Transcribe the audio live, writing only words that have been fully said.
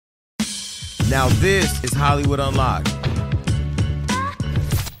Now this is Hollywood Unlocked.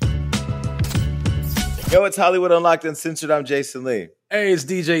 Yo, it's Hollywood Unlocked Uncensored. I'm Jason Lee. Hey, it's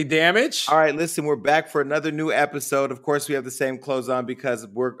DJ Damage. All right, listen, we're back for another new episode. Of course, we have the same clothes on because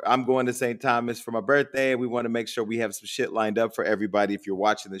I'm going to St. Thomas for my birthday, and we want to make sure we have some shit lined up for everybody if you're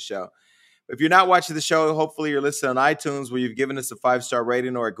watching the show. If you're not watching the show, hopefully you're listening on iTunes where you've given us a 5-star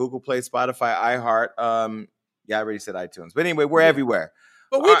rating, or at Google Play, Spotify, iHeart. Yeah, I already said iTunes. But anyway, we're everywhere.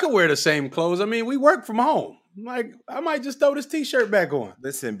 But we can wear the same clothes. I mean, we work from home. Like, I might just throw this T-shirt back on.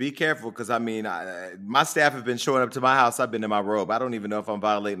 Listen, be careful because, I mean, my staff have been showing up to my house. I've been in my robe. I don't even know if I'm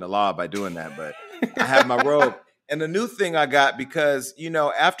violating the law by doing that, but I have my robe. And the new thing I got, because, you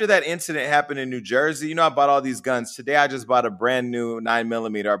know, after that incident happened in New Jersey, you know, I bought all these guns. Today, I just bought a brand new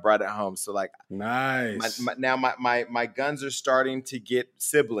 9mm. I brought it home. So, like, nice. Now my guns are starting to get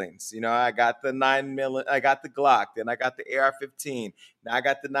siblings. You know, I got the 9mm, I got the Glock, then I got the AR-15. Now I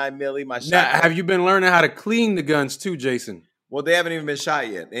got the 9mm. Now, have you been learning how to clean the guns too, Jason? Well, they haven't even been shot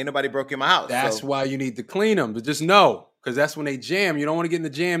yet. Ain't nobody broke in my house. That's why you need to clean them. But just know, because that's when they jam. You don't want to get in the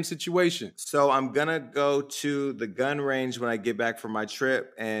jam situation. So I'm going to go to the gun range when I get back from my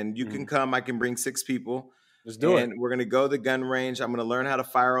trip. And you can come. I can bring 6 people. Let's do it. And we're going to go to the gun range. I'm going to learn how to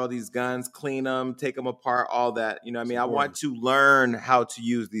fire all these guns, clean them, take them apart, all that. You know what I mean? I want to learn how to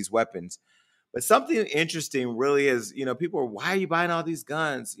use these weapons. But something interesting really is, you know, people are, why are you buying all these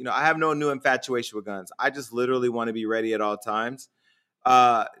guns? You know, I have no new infatuation with guns. I just literally want to be ready at all times.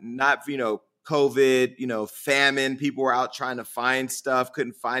 Not, you know, COVID, you know, famine. People were out trying to find stuff,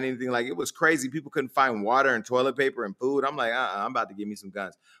 couldn't find anything. Like, it was crazy. People couldn't find water and toilet paper and food. I'm like, I'm about to give me some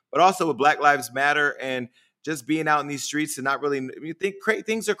guns. But also with Black Lives Matter and just being out in these streets and not really, you think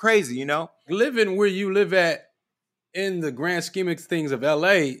things are crazy, you know? Living where you live at in the grand scheme of things of LA,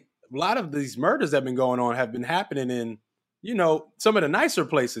 a lot of these murders that have been going on have been happening in, you know, some of the nicer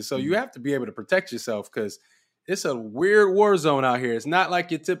places. So you have to be able to protect yourself because it's a weird war zone out here. It's not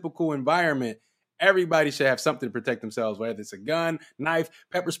like your typical environment. Everybody should have something to protect themselves, whether it's a gun, knife,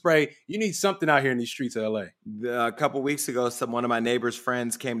 pepper spray. You need something out here in these streets of LA. A couple of weeks ago, one of my neighbor's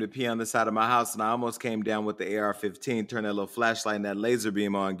friends came to pee on the side of my house, and I almost came down with the AR-15, turn that little flashlight and that laser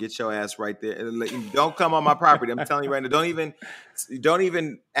beam on. Get your ass right there. Don't come on my property. I'm telling you right now. Don't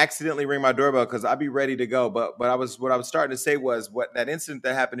even accidentally ring my doorbell because I'll be ready to go. But what I was starting to say was that incident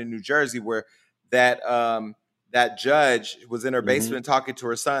that happened in New Jersey where that judge was in her basement talking to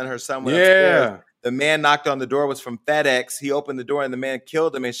her son. Her son went upstairs. The man knocked on the door, was from FedEx. He opened the door and the man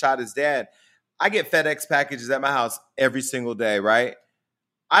killed him and shot his dad. I get FedEx packages at my house every single day, right?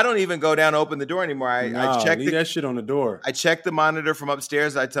 I don't even go down to open the door anymore. I check that shit on the door. I check the monitor from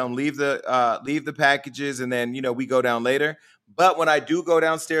upstairs. I tell them leave the packages, and then, you know, we go down later. But when I do go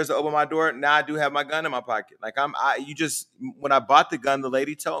downstairs to open my door, now I do have my gun in my pocket. Like when I bought the gun, the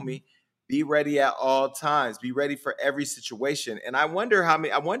lady told me, be ready at all times. Be ready for every situation. And I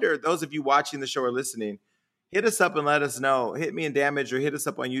wonder those of you watching the show or listening, hit us up and let us know. Hit me in Damage or hit us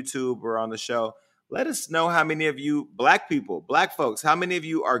up on YouTube or on the show. Let us know how many of you black folks, how many of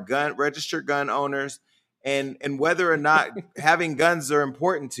you are registered gun owners and whether or not having guns are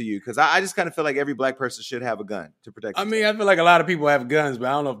important to you. Because I just kind of feel like every black person should have a gun to protect themselves. I mean, I feel like a lot of people have guns, but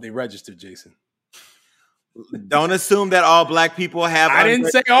I don't know if they registered, Jason. Don't assume that all black people have. I didn't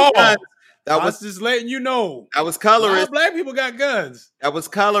say all. Guns. I was just letting you know. That was colorist. All black people got guns. That was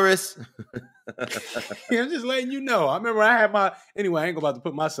colorist. I'm just letting you know. I remember I had anyway, I ain't about to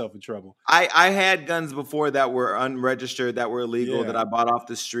put myself in trouble. I had guns before that were unregistered, that were illegal, that I bought off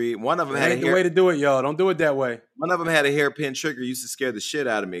the street. One of them had the way to do it, y'all. Don't do it that way. One of them had a hairpin trigger. Used to scare the shit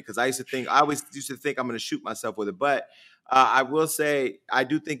out of me because I always used to think I'm going to shoot myself with it. But I will say, I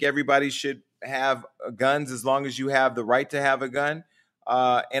do think everybody should have guns as long as you have the right to have a gun.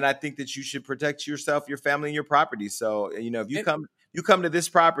 And I think that you should protect yourself, your family, and your property. So, you know, if you come to this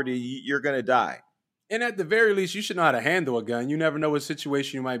property, you're going to die. And at the very least, you should know how to handle a gun. You never know what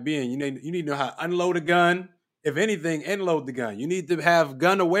situation you might be in. You need to know how to unload a gun. If anything, unload the gun. You need to have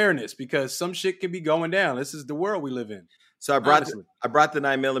gun awareness because some shit can be going down. This is the world we live in. So I brought the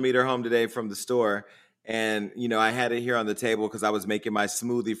 9mm home today from the store. And, you know, I had it here on the table because I was making my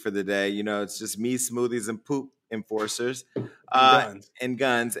smoothie for the day. You know, it's just me, smoothies, and poop enforcers and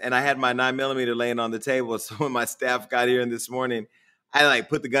guns. And I had my 9mm laying on the table. So when my staff got here this morning, I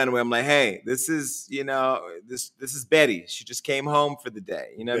put the gun away. I'm like, hey, this is, you know, this is Betty. She just came home for the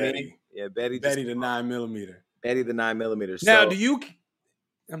day. You know what I mean? Yeah, Betty the 9mm. Betty the 9mm. Now,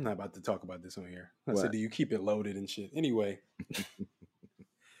 I'm not about to talk about this on here. I said, do you keep it loaded and shit? Anyway.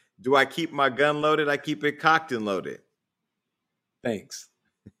 Do I keep my gun loaded? I keep it cocked and loaded. Thanks.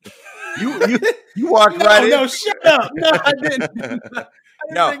 You walked right in. No, shut up. No, I didn't.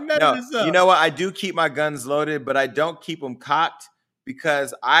 didn't No, make none of no. this You up. know what? I do keep my guns loaded, but I don't keep them cocked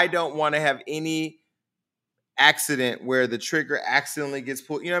because I don't want to have any accident where the trigger accidentally gets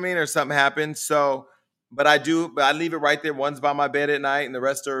pulled, you know what I mean, or something happens. So, but I leave it right there. One's by my bed at night, and the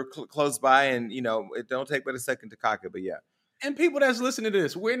rest are close by, and it don't take but a second to cock it. But yeah, And people that's listening to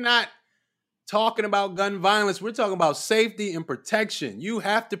this, we're not talking about gun violence. We're talking about safety and protection. You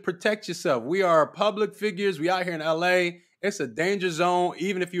have to protect yourself. We are public figures. We out here in LA. It's a danger zone.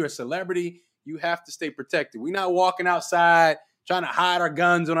 Even if you're a celebrity, you have to stay protected. We're not walking outside trying to hide our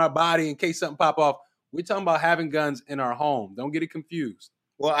guns on our body in case something pop off. We're talking about having guns in our home. Don't get it confused.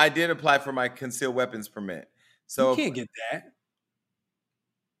 well, I did apply for my concealed weapons permit. You So, can't get that.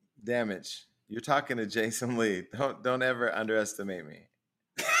 damage. You're talking to Jason Lee. Don't ever underestimate me.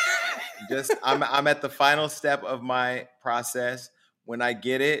 Just I'm at the final step of my process. When I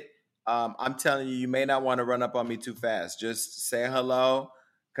get it, I'm telling you, you may not want to run up on me too fast. Just say hello,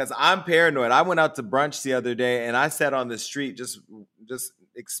 because I'm paranoid. I went out to brunch the other day and I sat on the street just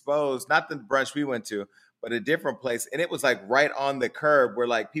exposed, not the brunch we went to, but a different place, and it was like right on the curb where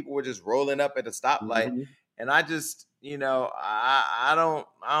like people were just rolling up at a stoplight, Mm-hmm. and I just I don't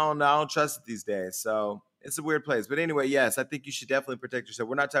know, I don't trust it these days. So it's a weird place. But anyway, yes, I think you should definitely protect yourself.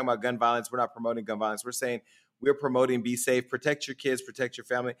 We're not talking about gun violence. We're not promoting gun violence. We're saying we're promoting be safe, protect your kids, protect your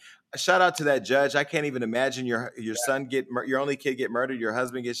family. A shout out to that judge. I can't even imagine your son your only kid get murdered. Your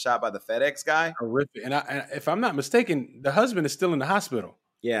husband gets shot by the FedEx guy. Horrific. And if I'm not mistaken, the husband is still in the hospital.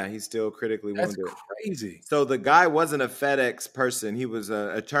 Yeah, he's still critically That's wounded. crazy. So the guy wasn't a FedEx person. He was an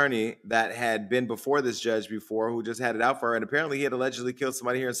attorney that had been before this judge before, who just had it out for her. And apparently he had allegedly killed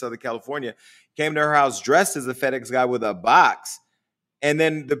somebody here in Southern California, came to her house dressed as a FedEx guy with a box. And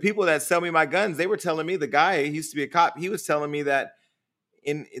then the people that sell me my guns, they were telling me, the guy, he used to be a cop, he was telling me that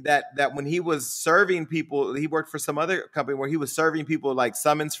that when he was serving people, he worked for some other company where he was serving people like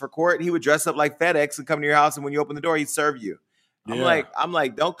summons for court. He would dress up like FedEx and come to your house, and when you open the door, he'd serve you. Yeah. I'm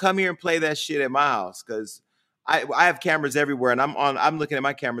like, don't come here and play that shit at my house, because I have cameras everywhere, and I'm looking at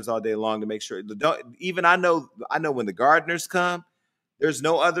my cameras all day long to make sure. I know when the gardeners come, there's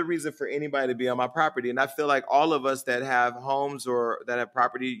no other reason for anybody to be on my property. And I feel like all of us that have homes or that have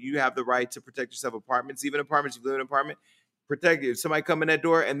property, you have the right to protect yourself. Apartments, even apartments, you live in an apartment, protect you. If somebody come in that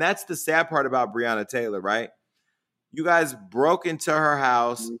door, and that's the sad part about Breonna Taylor, right? You guys broke into her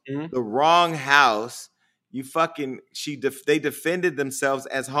house, Mm-hmm. the wrong house. You they defended themselves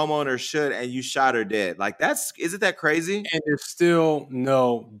as homeowners should, and you shot her dead. Like, isn't that crazy? And there's still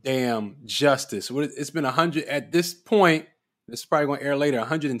no damn justice. It's been 100 at this point. This is probably going to air later.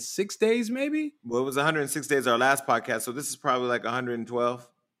 106 days, maybe. Well, it was 106 days our last podcast, so this is probably like 112.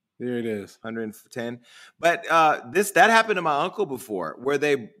 There it is. 110. But that happened to my uncle before, where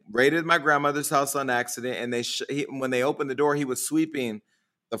they raided my grandmother's house on accident, and when they opened the door, he was sweeping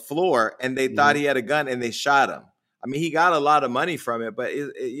the floor, and they thought he had a gun, and they shot him. I mean, he got a lot of money from it, but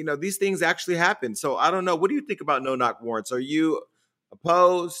these things actually happen. So I don't know. What do you think about no-knock warrants? Are you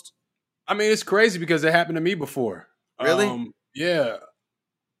opposed? I mean, it's crazy because it happened to me before. Really? Yeah.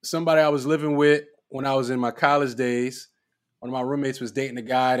 Somebody I was living with when I was in my college days, one of my roommates was dating a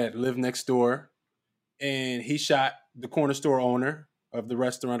guy that lived next door, and he shot the corner store owner of the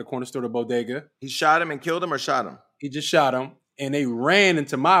restaurant, the corner store, the bodega. He shot him and killed him, or shot him? He just shot him, and they ran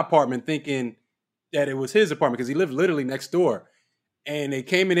into my apartment thinking that it was his apartment because he lived literally next door. And they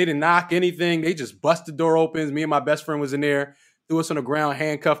came in, they didn't knock anything. They just busted the door open. Me and my best friend was in there, threw us on the ground,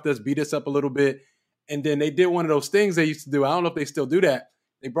 handcuffed us, beat us up a little bit. And then they did one of those things they used to do. I don't know if they still do that.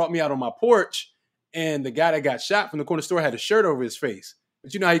 They brought me out on my porch, and the guy that got shot from the corner store had a shirt over his face.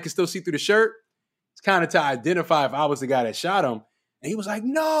 But you know how you can still see through the shirt? It's kind of to identify if I was the guy that shot him. And he was like,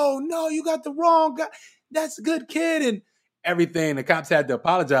 no, you got the wrong guy. That's a good kid. And everything. The cops had to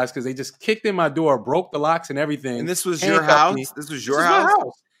apologize because they just kicked in my door, broke the locks and everything. And this was your house? This was your house? My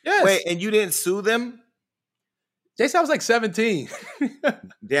house. Yes. Wait, and you didn't sue them? Jason, I was like 17.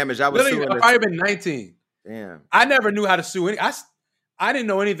 Damage. I was Literally, I've probably been 19. Damn. I never knew how to sue any. I didn't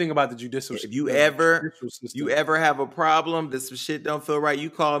know anything about the judicial system. If you ever have a problem, this shit don't feel right, you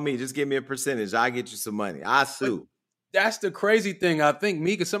call me. Just give me a percentage. I get you some money. I sue. That's the crazy thing. I think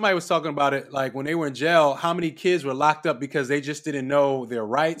because somebody was talking about it, like when they were in jail, how many kids were locked up because they just didn't know their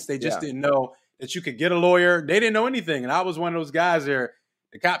rights. They just didn't know that you could get a lawyer. They didn't know anything. And I was one of those guys there.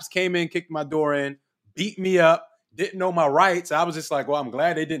 The cops came in, kicked my door in, beat me up, didn't know my rights. I was just like, well, I'm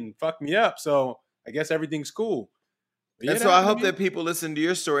glad they didn't fuck me up. So I guess everything's cool. And so I hope that people listen to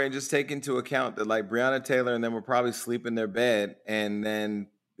your story and just take into account that, like, Breonna Taylor and them will probably sleep in their bed and then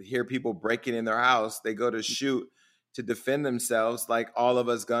hear people breaking in their house. They go to shoot. to defend themselves, like all of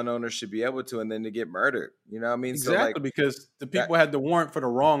us gun owners should be able to, and then to get murdered. You know what I mean? So like Exactly, because the that, people had the warrant for the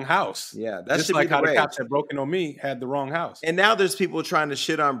wrong house. yeah, that Just should be like the how the rage. cops had broken on me had the wrong house. And now there's people trying to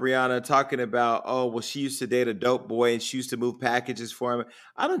shit on Brianna, talking about, oh, well, she used to date a dope boy and she used to move packages for him.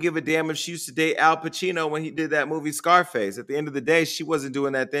 I don't give a damn if she used to date Al Pacino when he did that movie Scarface. At the end of the day, she wasn't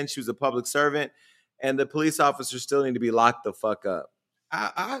doing that then. She was a public servant, and the police officers still need to be locked the fuck up.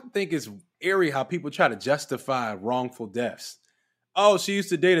 I think it's eerie how people try to justify wrongful deaths. Oh, she used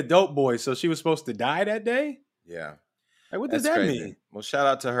to date a dope boy, so she was supposed to die that day? Yeah. Like, what does That's that crazy. mean? Well, shout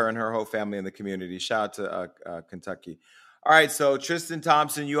out to her and her whole family in the community. Shout out to Kentucky. All right, so Tristan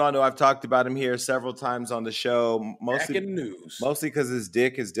Thompson, you all know I've talked about him here several times on the show, Back in the news. mostly because his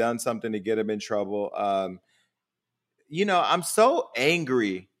dick has done something to get him in trouble. You know, I'm so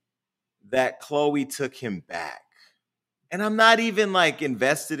angry that Chloe took him back. And I'm not even like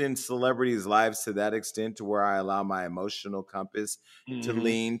invested in celebrities' lives to that extent to where I allow my emotional compass to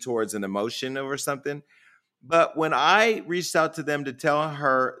lean towards an emotion or something. But when I reached out to them to tell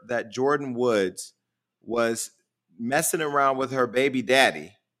her that Jordan Woods was messing around with her baby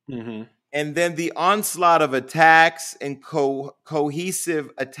daddy, and then the onslaught of attacks and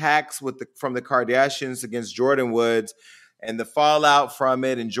cohesive attacks from the Kardashians against Jordan Woods, and the fallout from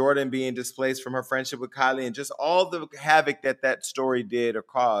it, and Jordan being displaced from her friendship with Kylie, and just all the havoc that story did or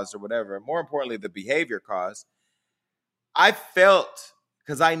caused or whatever, more importantly, the behavior caused, I felt,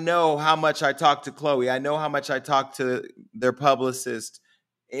 because I know how much I talked to Chloe, I know how much I talked to their publicist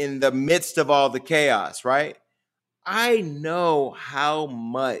in the midst of all the chaos, right? I know how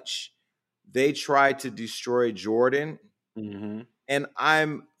much they tried to destroy Jordan, and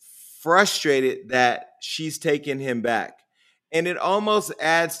I'm frustrated that she's taken him back. And it almost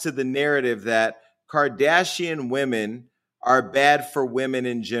adds to the narrative that Kardashian women are bad for women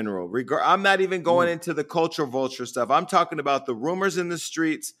in general. I'm not even going into the culture vulture stuff. I'm talking about the rumors in the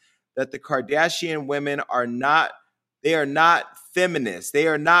streets that the Kardashian women are not feminists. They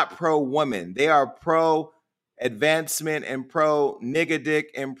are not pro-woman. They are pro-advancement and pro-nigga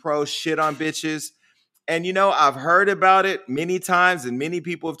dick and pro-shit on bitches. And, you know, I've heard about it many times, and many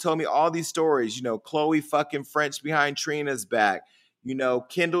people have told me all these stories. You know, Chloe fucking French behind Trina's back. You know,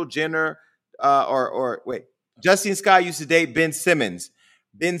 Kendall Jenner, Justine Scott used to date Ben Simmons.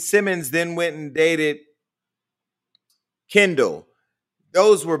 Ben Simmons then went and dated Kendall.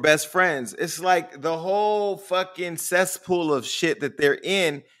 Those were best friends. It's like the whole fucking cesspool of shit that they're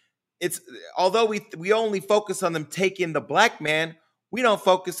in. It's although we only focus on them taking the black man, we don't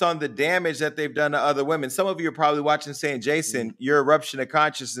focus on the damage that they've done to other women. Some of you are probably watching saying, Jason, your eruption of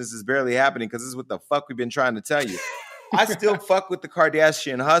consciousness is barely happening because this is what the fuck we've been trying to tell you. I still fuck with the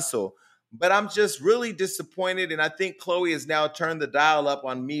Kardashian hustle, but I'm just really disappointed. And I think Chloe has now turned the dial up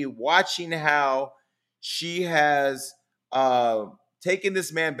on me watching how she has taken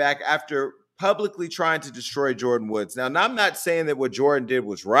this man back after publicly trying to destroy Jordan Woods. Now, I'm not saying that what Jordan did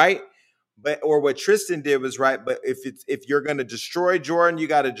was right, or what Tristan did was right. But if you're going to destroy Jordan, you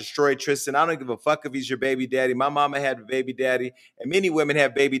got to destroy Tristan. I don't give a fuck if he's your baby daddy. My mama had a baby daddy, and many women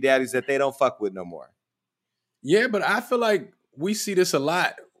have baby daddies that they don't fuck with no more. Yeah, but I feel like we see this a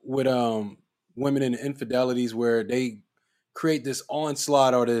lot with women in infidelities where they create this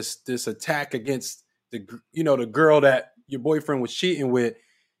onslaught or this attack against the girl that your boyfriend was cheating with,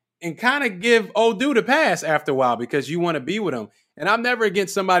 and kind of give old dude a pass after a while because you want to be with him. And I'm never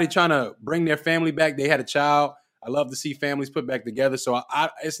against somebody trying to bring their family back. They had a child. I love to see families put back together. So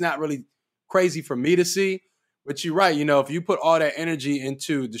it's not really crazy for me to see. But you're right. You know, if you put all that energy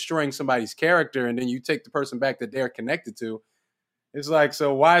into destroying somebody's character and then you take the person back that they're connected to, it's like,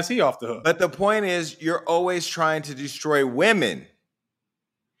 so why is he off the hook? But the point is, you're always trying to destroy women.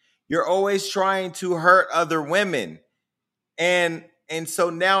 You're always trying to hurt other women. And so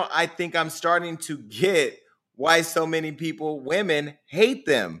now I think I'm starting to get why so many women hate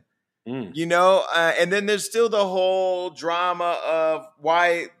them. You know, and then there's still the whole drama of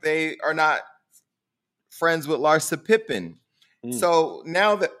why they are not friends with Larsa Pippen. So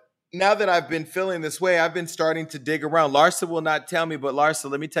now that I've been feeling this way, I've been starting to dig around. Larsa will not tell me, but Larsa,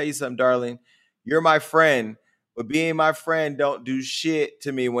 let me tell you something, darling. You're my friend, but being my friend don't do shit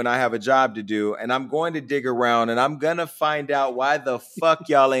to me when I have a job to do. And I'm going to dig around and I'm going to find out why the fuck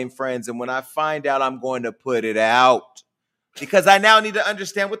y'all ain't friends. And when I find out, I'm going to put it out because I now need to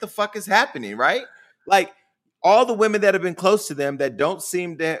understand what the fuck is happening, right? Like all the women that have been close to them that don't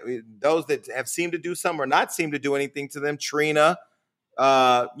seem to, those that have seemed to do some or not seem to do anything to them, Trina,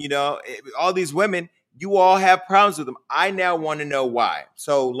 you know, all these women, you all have problems with them. I now want to know why.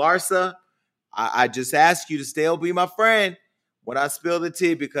 So Larsa, I just ask you to still be my friend, when I spill the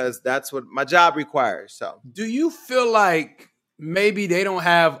tea because that's what my job requires. So, Do you feel like maybe they don't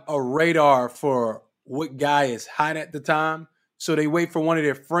have a radar for what guy is hot at the time? So they wait for one of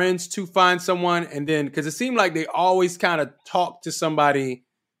their friends to find someone, and then because it seemed like they always kind of talk to somebody's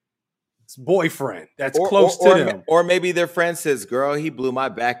boyfriend that's close to them. Or maybe their friend says, "Girl, he blew my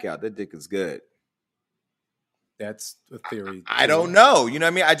back out. That dick is good." That's a theory. I don't know. You know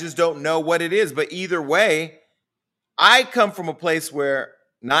what I mean? I just don't know what it is. But either way, I come from a place where,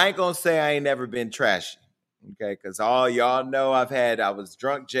 now I ain't gonna say I ain't never been trashy. Okay, because all y'all know I was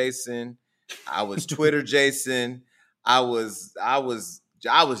drunk Jason, I was Twitter Jason, I was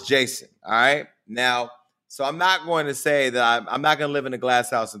Jason. All right. Now, so I'm not going to say that I'm not going to live in a glass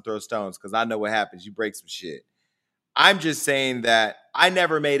house and throw stones because I know what happens. You break some shit. I'm just saying that I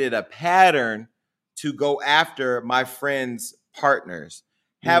never made it a pattern to go after my friends' partners.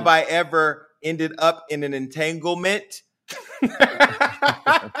 Have I ever ended up in an entanglement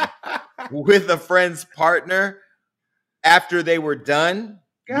with a friend's partner after they were done?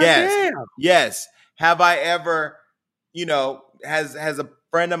 Yes. Damn. Yes. Have I ever, has a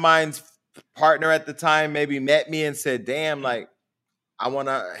friend of mine's partner at the time maybe met me and said, "Damn, like I want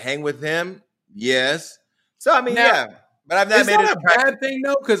to hang with him"? Yes. So I mean, Now, yeah. But I've not is made that it a bad thing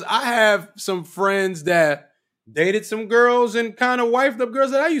though? Because I have some friends that dated some girls and kind of wifed up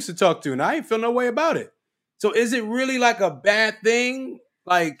girls that I used to talk to, and I ain't feel no way about it. So is it really like a bad thing?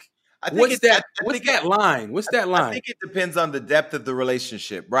 Like, what's that line? What's that line? I think it depends on the depth of the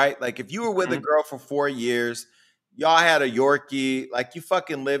relationship, right? Like if you were with a girl for 4 years, y'all had a Yorkie, like you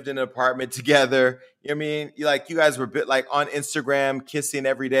fucking lived in an apartment together. You know what I mean? You guys were like on Instagram kissing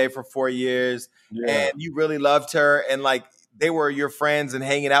every day for 4 years, and you really loved her, and like they were your friends and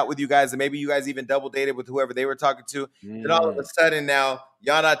hanging out with you guys, and maybe you guys even double dated with whoever they were talking to. Then all of a sudden now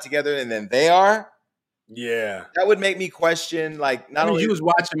y'all not together, and then they are. Yeah, that would make me question. Like, not only you was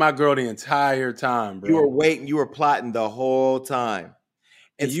watching my girl the entire time, bro. You were waiting, you were plotting the whole time,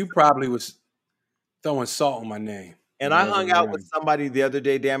 and you probably was throwing salt on my name. And I hung out with somebody the other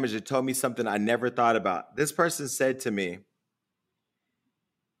day, Damage, that told me something I never thought about. This person said to me,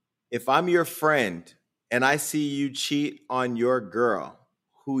 "If I'm your friend and I see you cheat on your girl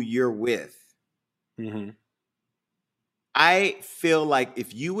who you're with, I feel like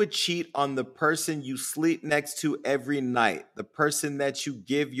if you would cheat on the person you sleep next to every night, the person that you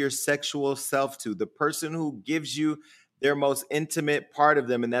give your sexual self to, the person who gives you their most intimate part of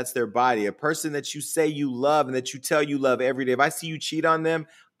them, and that's their body, a person that you say you love and that you tell you love every day, if I see you cheat on them,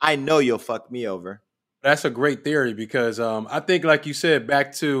 I know you'll fuck me over." That's a great theory because I think, like you said,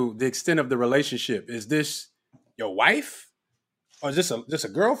 back to the extent of the relationship. Is this your wife? Or is this a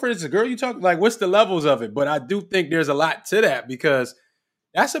girlfriend? Is this a girl you talk? Like, what's the levels of it? But I do think there's a lot to that because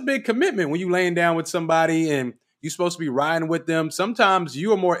that's a big commitment when you laying down with somebody and you're supposed to be riding with them. Sometimes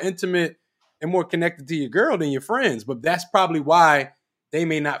you are more intimate and more connected to your girl than your friends, but that's probably why they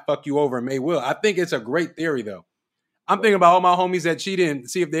may not fuck you over and may will. I think it's a great theory, though. I'm thinking about all my homies that cheated and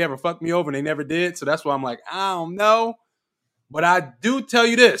see if they ever fucked me over, and they never did. So that's why I'm like, I don't know. But I do tell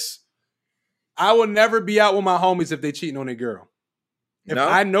you this. I will never be out with my homies if they cheating on their girl. If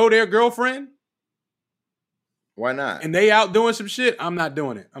I know their girlfriend, why not? And they out doing some shit, I'm not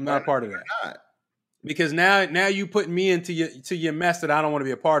doing it. I'm not a part of that. Why not? Because now you putting me into your mess that I don't want to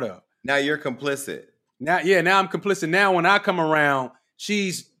be a part of. Now you're complicit. Now I'm complicit. Now when I come around,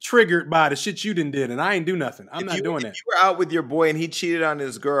 she's triggered by the shit you did, and I ain't do nothing. I'm not doing that. If you were out with your boy and he cheated on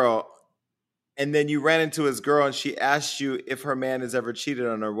his girl, and then you ran into his girl and she asked you if her man has ever cheated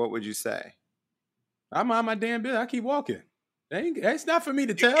on her, what would you say? I mind my damn business. I keep walking. It's not for me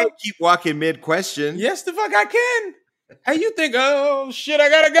to tell. You can't keep walking mid-question. Yes, the fuck I can. Hey, you think, oh, shit, I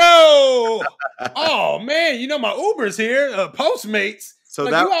gotta go. Oh, man, my Uber's here, Postmates. So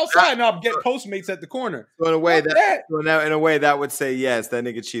like, you outside and I'll get Postmates at the corner. So in a way, that would say, yes, that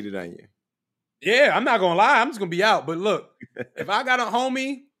nigga cheated on you. Yeah, I'm not going to lie. I'm just going to be out. But look, if I got a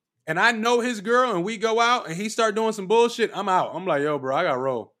homie and I know his girl and we go out and he start doing some bullshit, I'm out. I'm like, yo, bro, I got to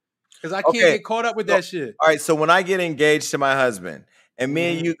roll. Because I can't get caught up with that shit. All right, so when I get engaged to my husband and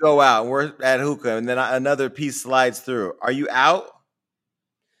me and you go out and we're at hookah and then another piece slides through, are you out?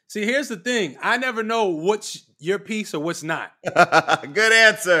 See, here's the thing. I never know what's your piece or what's not. Good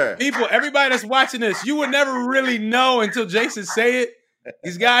answer. People, everybody that's watching this, you would never really know until Jason say it.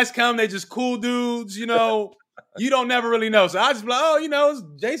 These guys come, they just cool dudes, you don't never really know. So I just be like, it's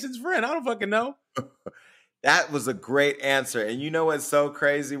Jason's friend. I don't fucking know. That was a great answer. And you know what's so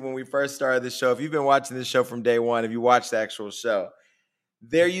crazy? When we first started the show, if you've been watching this show from day one, if you watched the actual show,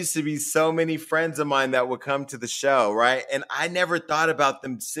 there used to be so many friends of mine that would come to the show, right? And I never thought about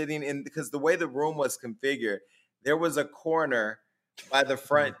them sitting in, because the way the room was configured, there was a corner by the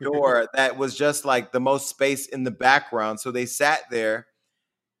front door that was just like the most space in the background. So they sat there.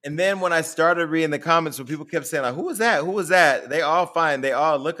 And then when I started reading the comments, when people kept saying, like, who was that? Who was that? They all fine. They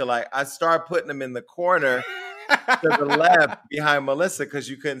all look alike. I started putting them in the corner to the left behind Melissa because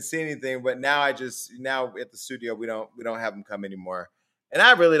you couldn't see anything. But now at the studio, we don't have them come anymore. And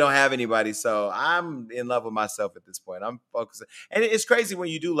I really don't have anybody. So I'm in love with myself at this point. I'm focusing. And it's crazy when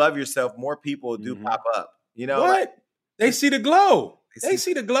you do love yourself, more people do pop up. You know, what? They see the glow. They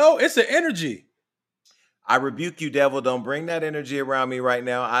see the glow. It's an energy. I rebuke you, devil. Don't bring that energy around me right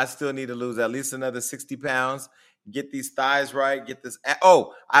now. I still need to lose at least another 60 pounds. Get these thighs right. Get this.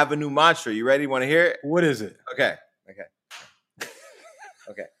 Oh, I have a new mantra. You ready? Want to hear it? What is it? Okay.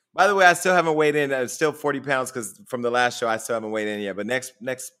 By the way, I still haven't weighed in. I'm still 40 pounds because from the last show, I still haven't weighed in yet. But next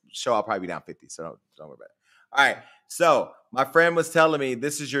show, I'll probably be down 50. So don't worry about it. All right. So my friend was telling me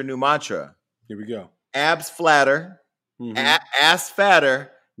this is your new mantra. Here we go. Abs flatter, ass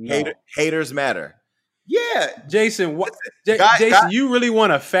fatter, No. haters matter. Yeah, Jason. Jason, you really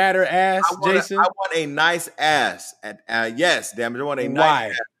want a fatter ass, Jason? I want a nice ass. Yes, damn it, I want a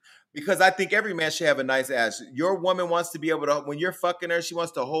nice ass. Because I think every man should have a nice ass. Your woman wants to be able to, when you're fucking her, she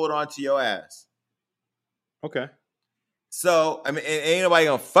wants to hold on to your ass. Okay. So, I mean, ain't nobody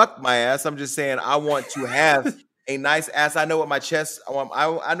gonna fuck my ass. I'm just saying I want to have a nice ass. I know what my chest, I want.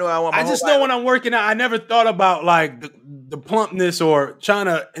 I know I want my I just know when I'm working out, I never thought about like the plumpness or trying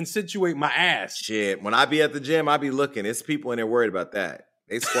to accentuate my ass. Shit, when I be at the gym, I be looking. It's people in there worried about that.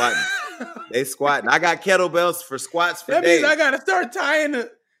 They squatting. I got kettlebells for squats for that days. Means I gotta start tying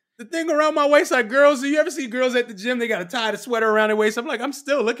the thing around my waist like girls. Do you ever see girls at the gym? They gotta tie the sweater around their waist. I'm like, I'm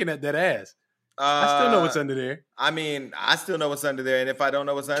still looking at that ass. I still know what's under there. I mean, I still know what's under there. And if I don't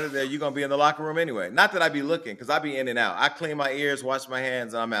know what's under there, you're going to be in the locker room anyway. Not that I be looking, because I be in and out. I clean my ears, wash my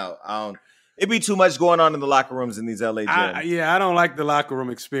hands, I'm out. It'd be too much going on in the locker rooms in these LA gyms. I don't like the locker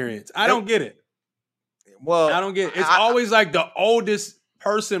room experience. I don't get it. Well, I don't get it. It's always like the oldest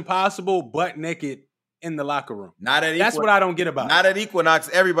person possible, butt naked in the locker room. That's what I don't get about it. Not at Equinox,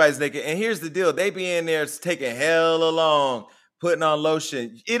 everybody's naked. And here's the deal. They be in there taking hella long, putting on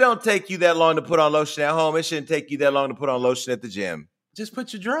lotion. It don't take you that long to put on lotion at home. It shouldn't take you that long to put on lotion at the gym. Just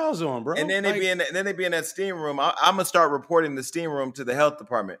put your drawers on, bro. And then they be in that steam room. I'm gonna start reporting the steam room to the health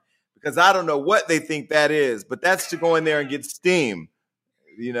department because I don't know what they think that is, but that's to go in there and get steam.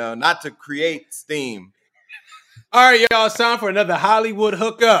 You know, not to create steam. All right, y'all. It's time for another Hollywood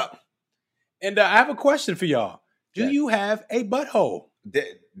hookup. And I have a question for y'all. Do you have a butthole?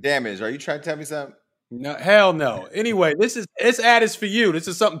 Damage. Are you trying to tell me something? No, hell no. Anyway, this ad is for you. This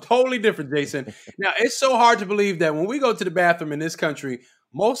is something totally different, Jason. Now, it's so hard to believe that when we go to the bathroom in this country,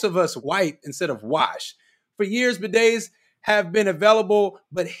 most of us wipe instead of wash. For years, bidets have been available,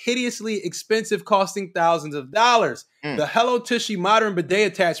 but hideously expensive, costing thousands of dollars. The Hello Tushy modern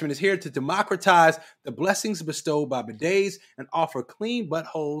bidet attachment is here to democratize the blessings bestowed by bidets and offer clean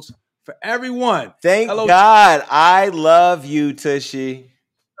buttholes for everyone. Thank God. I love you, Tushy.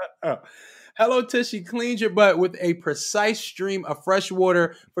 Hello Tushy cleans your butt with a precise stream of fresh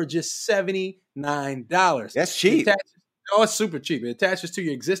water for just $79. That's cheap. It's super cheap. It attaches to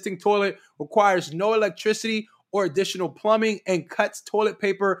your existing toilet, requires no electricity or additional plumbing, and cuts toilet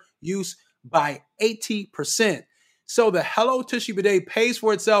paper use by 80%. So the Hello Tushy bidet pays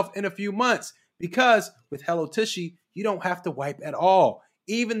for itself in a few months because with Hello Tushy, you don't have to wipe at all.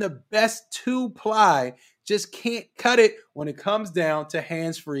 Even the best 2-ply just can't cut it when it comes down to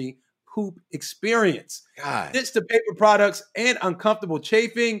hands-free poop experience. God. Ditch the paper products and uncomfortable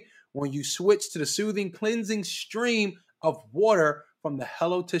chafing when you switch to the soothing, cleansing stream of water from the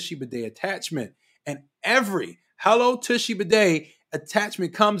Hello Tushy bidet attachment. And every Hello Tushy bidet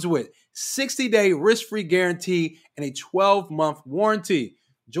attachment comes with 60-day risk-free guarantee and a 12-month warranty.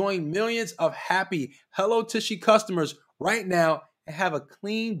 Join millions of happy Hello Tushy customers right now and have a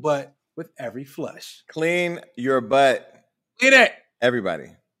clean butt with every flush. Clean your butt. Clean it.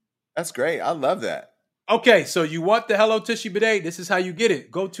 Everybody. That's great. I love that. Okay, so you want the Hello Tushy bidet? This is how you get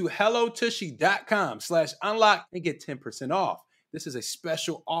it. Go to hellotushy.com/unlock and get 10% off. This is a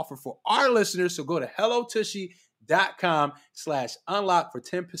special offer for our listeners, so go to hellotushy.com/unlock for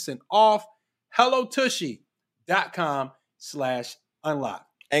 10% off. hellotushy.com/unlock.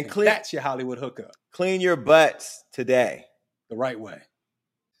 And that's your Hollywood hookup. Clean your butts today. The right way.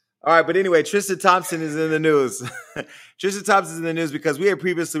 All right, but anyway, Tristan Thompson is in the news. Tristan Thompson is in the news because we had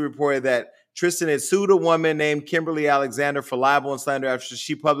previously reported that Tristan had sued a woman named Kimberly Alexander for libel and slander after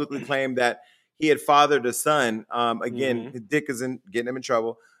she publicly claimed that he had fathered a son. Again, his dick isn't getting him in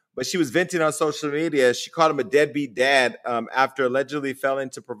trouble. But she was venting on social media. She called him a deadbeat dad after allegedly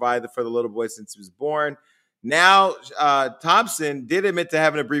failing to provide for the little boy since he was born. Now, Thompson did admit to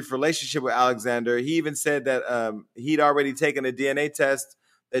having a brief relationship with Alexander. He even said that he'd already taken a DNA test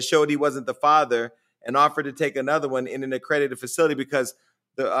that showed he wasn't the father and offered to take another one in an accredited facility because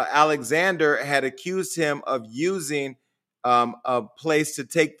the Alexander had accused him of using a place to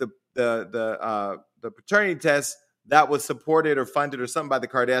take the paternity test that was supported or funded or something by the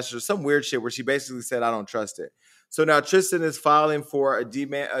Kardashians or some weird shit where she basically said, I don't trust it. So now Tristan is filing for a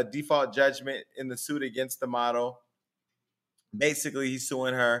default judgment in the suit against the model. Basically, he's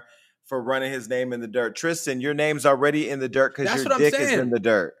suing her for running his name in the dirt. Tristan, your name's already in the dirt because your dick is in the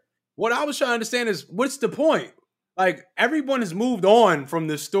dirt. What I was trying to understand is, what's the point? Like, everyone has moved on from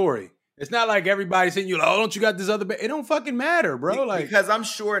this story. It's not like everybody's saying, oh, don't you got this other... It don't fucking matter, bro. Like, because I'm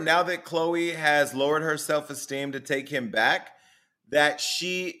sure now that Khloe has lowered her self-esteem to take him back, that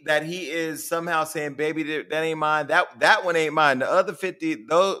he is somehow saying, baby, that ain't mine. That one ain't mine. The other 50,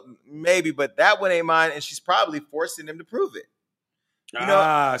 though, maybe, but that one ain't mine. And she's probably forcing him to prove it.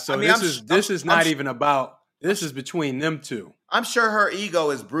 This is not even about... This is between them two. I'm sure her ego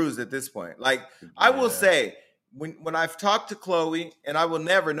is bruised at this point. Like, yeah. I will say... When I've talked to Khloe, and I will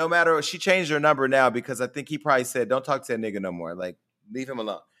never, no matter, she changed her number now because I think he probably said, don't talk to that nigga no more. Like, leave him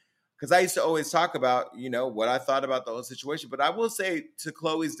alone. Because I used to always talk about, what I thought about the whole situation. But I will say to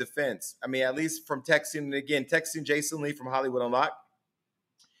Khloe's defense, I mean, at least from texting Jason Lee from Hollywood Unlocked,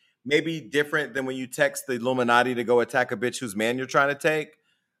 maybe different than when you text the Illuminati to go attack a bitch whose man you're trying to take.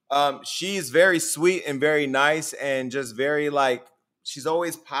 She's very sweet and very nice and just very like, she's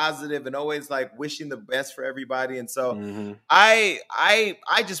always positive and always like wishing the best for everybody. And so I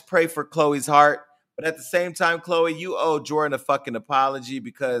just pray for Khloe's heart. But at the same time, Khloe, you owe Jordan a fucking apology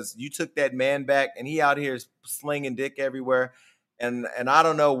because you took that man back and he out here slinging dick everywhere. And I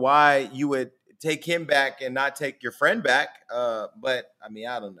don't know why you would take him back and not take your friend back. But I mean,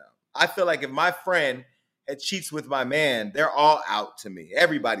 I don't know. I feel like if my friend had cheats with my man, they're all out to me.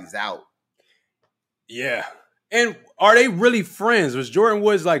 Everybody's out. Yeah. And are they really friends? Was Jordan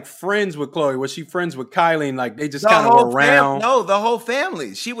Woods like friends with Khloe? Was she friends with Kylie and like they just kind of were around? No, the whole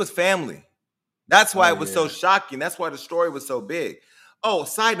family. She was family. That's why it was so shocking. That's why the story was so big. Oh,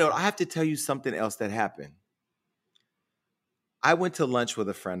 side note, I have to tell you something else that happened. I went to lunch with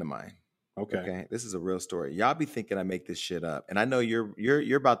a friend of mine. Okay. This is a real story. Y'all be thinking I make this shit up. And I know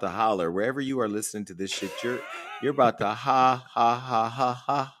you're about to holler. Wherever you are listening to this shit, you're about to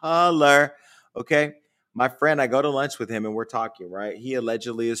holler. Okay. My friend, I go to lunch with him and we're talking, right? He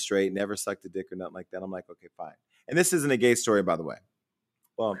allegedly is straight, never sucked a dick or nothing like that. I'm like, okay, fine. And this isn't a gay story, by the way.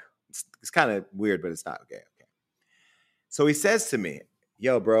 Well, it's kind of weird, but it's not gay. Okay. So he says to me,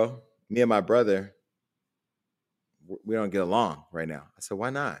 yo, bro, me and my brother, we don't get along right now. I said, why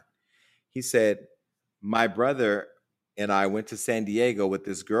not? He said, my brother and I went to San Diego with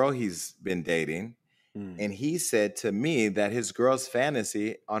this girl he's been dating. And he said to me that his girl's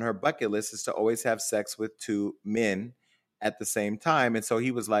fantasy on her bucket list is to always have sex with two men at the same time. And so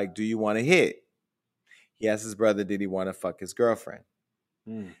he was like, do you want to hit? He asked his brother, did he want to fuck his girlfriend?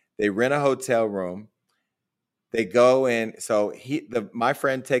 They rent a hotel room. They go in. So my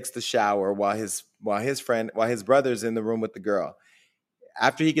friend takes the shower while his brother's in the room with the girl.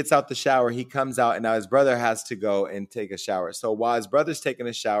 After he gets out the shower, he comes out, and now his brother has to go and take a shower. So while his brother's taking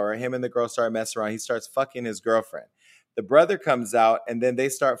a shower, him and the girl start messing around. He starts fucking his girlfriend. The brother comes out, and then they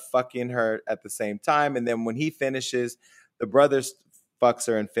start fucking her at the same time. And then when he finishes, the brother fucks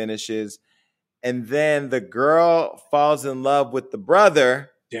her and finishes. And then the girl falls in love with the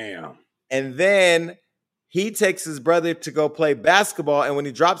brother. Damn. And then he takes his brother to go play basketball. And when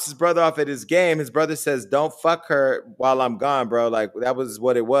he drops his brother off at his game, his brother says, don't fuck her while I'm gone, bro. Like, that was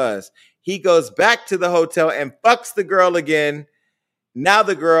what it was. He goes back to the hotel and fucks the girl again. Now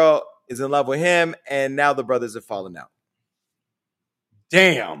the girl is in love with him. And now the brothers are falling out.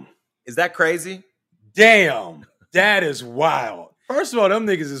 Damn. Is that crazy? Damn. That is wild. First of all, them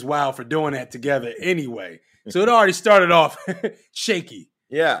niggas is wild for doing that together anyway. So it already started off shaky.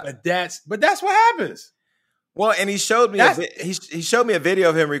 Yeah. But that's what happens. Well, and he showed me he showed me a video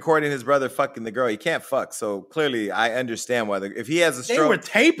of him recording his brother fucking the girl. He can't fuck, so clearly I understand why. If he has a stroke, they were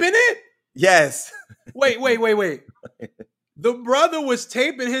taping it. Yes. Wait. The brother was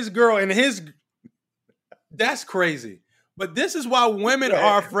taping his girl, and that's crazy. But this is why women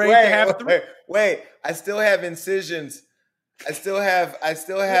are afraid to have. Wait. I still have incisions. I still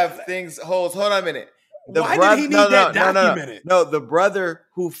have things. Hold on a minute. Why did he need that documented? No, the brother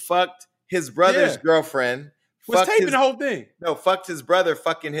who fucked his brother's girlfriend. Was taping the whole thing. No, fucked his brother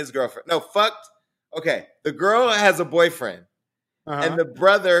fucking his girlfriend. No, fucked. Okay, the girl has a boyfriend. And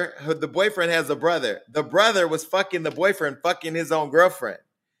the boyfriend has a brother. The brother was fucking the boyfriend, fucking his own girlfriend.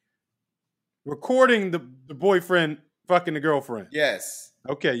 Recording the boyfriend fucking the girlfriend. Yes.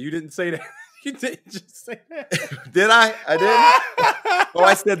 Okay, you didn't say that. You didn't just say that. Did I? I didn't. Oh,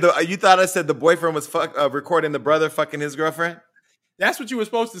 I said you thought I said the boyfriend was recording the brother fucking his girlfriend? That's what you were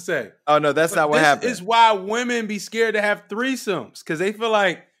supposed to say. Oh no, that's not what happened. This is why women be scared to have threesomes, because they feel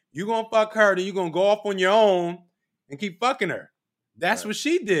like you're gonna fuck her, then you're gonna go off on your own and keep fucking her. That's what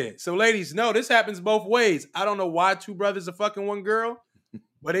she did. So, ladies, no, this happens both ways. I don't know why two brothers are fucking one girl,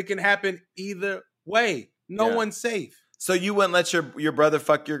 but it can happen either way. No one's safe. So you wouldn't let your brother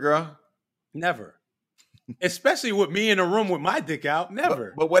fuck your girl? Never. Especially with me in a room with my dick out.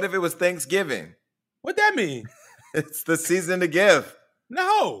 Never. But what if it was Thanksgiving? What that mean? It's the season to give.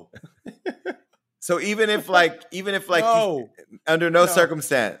 No. So even if no. Under no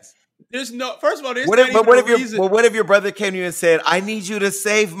circumstance. There's no. First of all, there's what if your brother came to you and said, "I need you to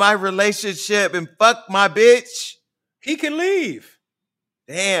save my relationship and fuck my bitch"? He can leave.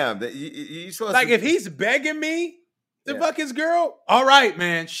 Damn, you supposed like if he's begging me to fuck his girl. All right,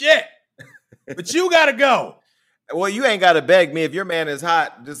 man. Shit. But you gotta go. Well, you ain't gotta beg me. If your man is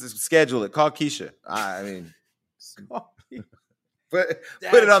hot, just schedule it. Call Keisha. I mean, put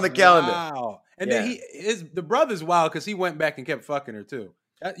it on the calendar. Wow. And then the brother's wild because he went back and kept fucking her too.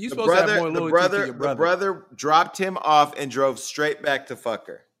 You supposed to have more loyalty to your brother. The brother dropped him off and drove straight back to fuck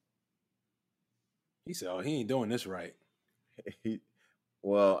her. He said, "Oh, he ain't doing this right."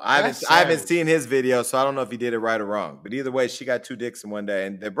 I haven't seen his video, so I don't know if he did it right or wrong. But either way, she got two dicks in one day,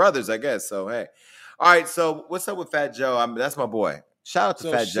 and they're brothers, I guess. So hey, all right. So what's up with Fat Joe? That's my boy. Shout out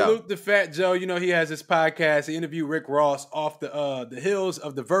to Fat Joe. Salute to Fat Joe. You know he has his podcast. He interviewed Rick Ross off the hills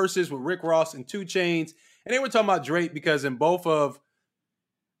of the Verses with Rick Ross and 2 Chainz, and they were talking about Drake because in both of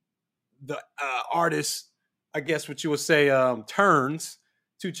the artists, I guess what you would say, turns,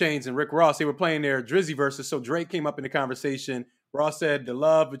 2 Chainz and Rick Ross, they were playing their Drizzy verses. So Drake came up in the conversation. Ross said the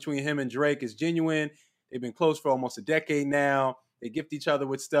love between him and Drake is genuine. They've been close for almost a decade now. They gift each other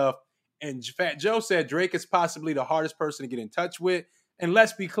with stuff. And Fat Joe said Drake is possibly the hardest person to get in touch with. And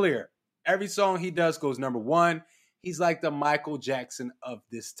let's be clear, every song he does goes number 1. He's like the Michael Jackson of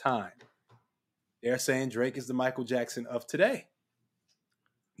this time. They're saying Drake is the Michael Jackson of today.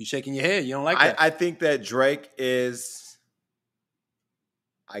 You shaking your head. You don't like that. I think that Drake is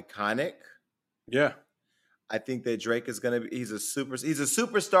iconic. Yeah. I think that Drake is going to be, he's a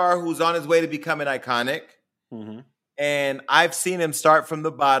superstar who's on his way to becoming iconic. Mm-hmm. And I've seen him start from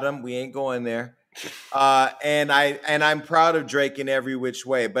the bottom. We ain't going there. And I'm proud of Drake in every which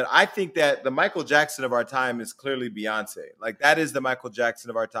way. But I think that the Michael Jackson of our time is clearly Beyonce. Like that is the Michael Jackson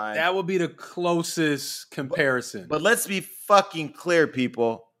of our time. That would be the closest comparison. But let's be fucking clear,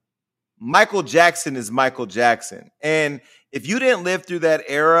 people. Michael Jackson is Michael Jackson. And if you didn't live through that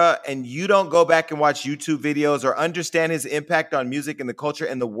era and you don't go back and watch YouTube videos or understand his impact on music and the culture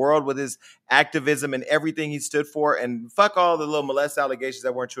and the world with his activism and everything he stood for, and fuck all the little molest allegations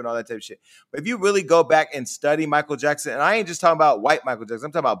that weren't true and all that type of shit. But if you really go back and study Michael Jackson, and I ain't just talking about white Michael Jackson,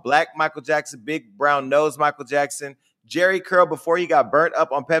 I'm talking about black Michael Jackson, big brown nose Michael Jackson, Jerry curl before he got burnt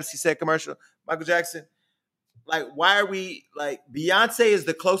up on Pepsi set commercial, Michael Jackson. Like, why are we like Beyonce is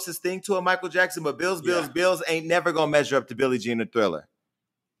the closest thing to a Michael Jackson, but Bills ain't never gonna measure up to Billie Jean or Thriller.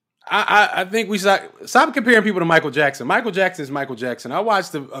 I think we stop comparing people to Michael Jackson. Michael Jackson is Michael Jackson. I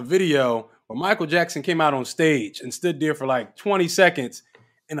watched a video where Michael Jackson came out on stage and stood there for like 20 seconds,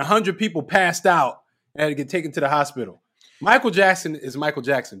 and 100 people passed out and had to get taken to the hospital. Michael Jackson is Michael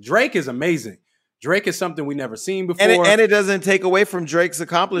Jackson. Drake is amazing. Drake is something we never seen before, and it doesn't take away from Drake's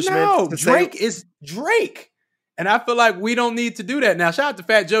accomplishments. No, Drake is Drake. And I feel like we don't need to do that. Now, shout out to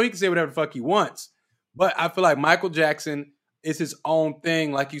Fat Joe. He can say whatever the fuck he wants. But I feel like Michael Jackson is his own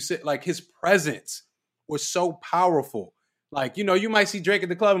thing. Like you said, like his presence was so powerful. Like, you know, you might see Drake at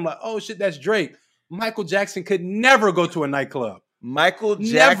the club and I'm like, oh shit, that's Drake. Michael Jackson could never go to a nightclub. Michael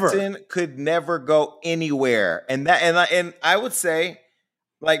Jackson could never go anywhere. And I would say,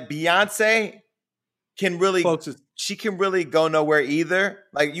 like, Beyonce can really... She can really go nowhere either.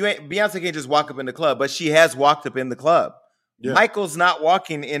 Like Beyonce can't just walk up in the club, but she has walked up in the club. Yeah. Michael's not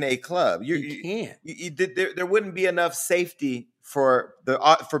walking in a club. You can't. There wouldn't be enough safety for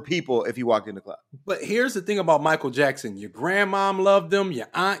people if you walked in the club. But here's the thing about Michael Jackson: your grandmom loved him, your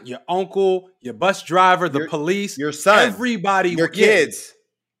aunt, your uncle, your bus driver, the police, your son, everybody, your kids.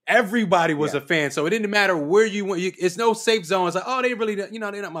 Everybody was a fan, so it didn't matter where you went. It's no safe zone. It's like, oh, they really, they're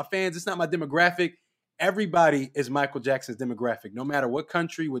not my fans. It's not my demographic. Everybody is Michael Jackson's demographic, no matter what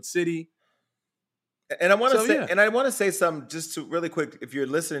country, what city. And I want to say something just to really quick. If you're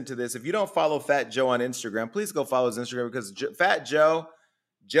listening to this, if you don't follow Fat Joe on Instagram, please go follow his Instagram because Fat Joe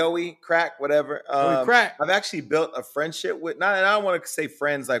Joey Crack, whatever. Joey Crack. I've actually built a friendship with, not, and I don't want to say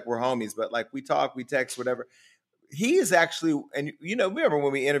friends like we're homies, but like we talk, we text, whatever. He is actually, and remember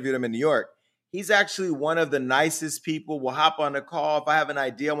when we interviewed him in New York, he's actually one of the nicest people. We'll hop on the call. If I have an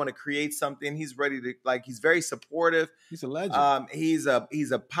idea, I want to create something, he's ready to, like, he's very supportive. He's a legend. He's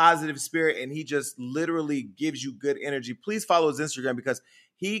a positive spirit, and he just literally gives you good energy. Please follow his Instagram because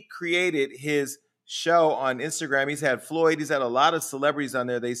he created his show on Instagram. He's had Floyd. He's had a lot of celebrities on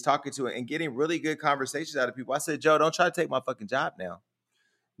there that he's talking to and getting really good conversations out of people. I said, Joe, don't try to take my fucking job now.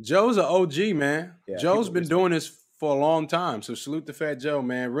 Joe's an OG, man. Yeah, Joe's been doing this for a long time. So salute to Fat Joe,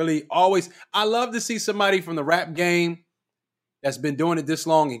 man. Really, always. I love to see somebody from the rap game that's been doing it this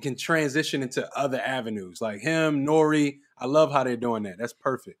long and can transition into other avenues. Like him, Nori. I love how they're doing that. That's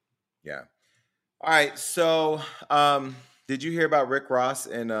perfect. Yeah. All right. So did you hear about Rick Ross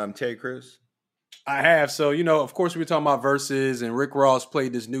and Terry Crews? I have. So, of course, we were talking about verses, and Rick Ross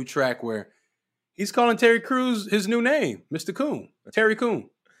played this new track where he's calling Terry Crews his new name, Mr. Coon, Terry Coon.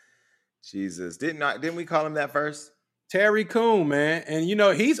 Jesus. Didn't we call him that first? Terry Coon, man. And,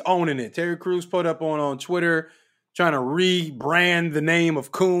 he's owning it. Terry Crews put up on Twitter trying to rebrand the name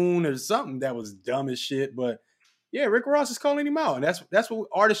of Coon or something that was dumb as shit. But, yeah, Rick Ross is calling him out, and that's what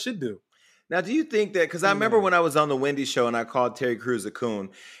artists should do. Now, do you think that, because I remember when I was on the Wendy show and I called Terry Crews a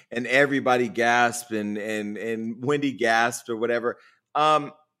coon and everybody gasped and Wendy gasped or whatever.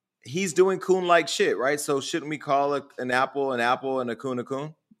 He's doing coon-like shit, right? So shouldn't we call an apple and a coon a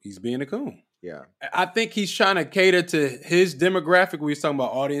coon? He's being a coon. Yeah. I think he's trying to cater to his demographic. We was talking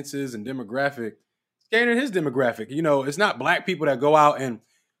about audiences and demographic. Catering his demographic. It's not black people that go out and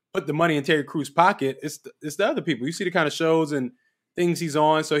put the money in Terry Crews' pocket. It's the other people. You see the kind of shows and things he's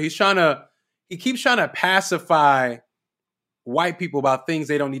on. So he keeps trying to pacify white people about things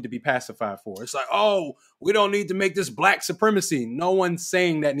they don't need to be pacified for. It's like, oh, we don't need to make this black supremacy. No one's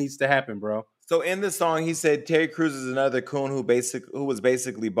saying that needs to happen, bro. So in the song, he said Terry Crews is another coon who was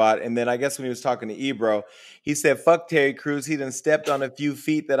basically bought. And then I guess when he was talking to Ebro, he said, fuck Terry Crews. He done stepped on a few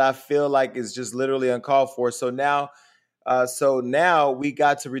feet that I feel like is just literally uncalled for. So now we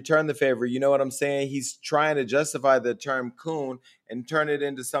got to return the favor. You know what I'm saying? He's trying to justify the term coon and turn it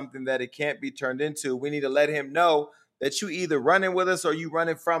into something that it can't be turned into. We need to let him know that you either running with us or you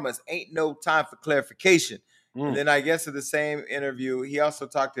running from us. Ain't no time for clarification. And then I guess in the same interview, he also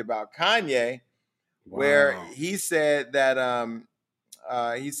talked about Kanye, where he said that I'm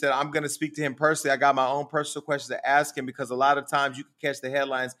going to speak to him personally. I got my own personal questions to ask him because a lot of times you can catch the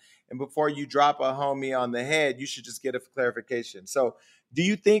headlines and before you drop a homie on the head, you should just get a clarification. So do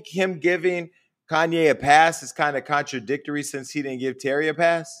you think him giving Kanye a pass is kind of contradictory since he didn't give Terry a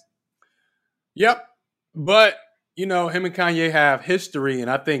pass? Yep. But, him and Kanye have history, and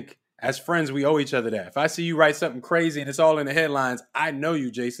I think as friends, we owe each other that. If I see you write something crazy and it's all in the headlines, I know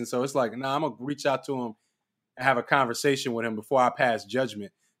you, Jason. So it's like, I'm going to reach out to him and have a conversation with him before I pass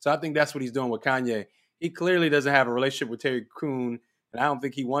judgment. So I think that's what he's doing with Kanye. He clearly doesn't have a relationship with Terry Coon, and I don't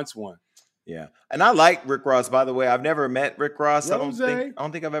think he wants one. Yeah. And I like Rick Ross, by the way. I've never met Rick Ross. I don't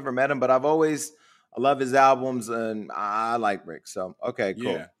think I've ever met him, but I love his albums, and I like Rick. So, okay,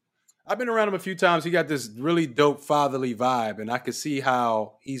 cool. Yeah. I've been around him a few times. He got this really dope fatherly vibe, and I could see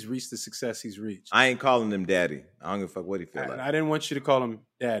how he's reached the success he's reached. I ain't calling him daddy. I don't give a fuck what he feel like. I didn't want you to call him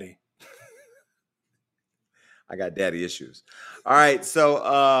daddy. I got daddy issues. All right,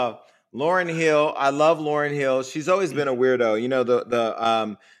 so Lauryn Hill. I love Lauryn Hill. She's always been a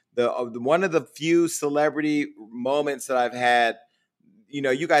weirdo. The one of the few celebrity moments that I've had.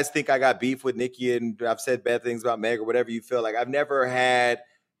 You guys think I got beef with Nicki and I've said bad things about Meg or whatever you feel like. I've never had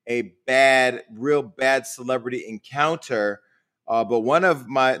a real bad celebrity encounter. But one of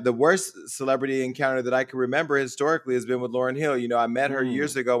the worst celebrity encounter that I can remember historically has been with Lauryn Hill. I met her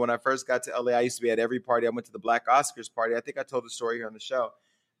years ago when I first got to LA. I used to be at every party. I went to the Black Oscars party. I think I told the story here on the show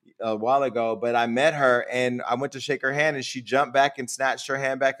a while ago, but I met her and I went to shake her hand and she jumped back and snatched her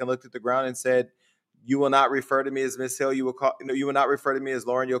hand back and looked at the ground and said, "You will not refer to me as Miss Hill. You will not refer to me as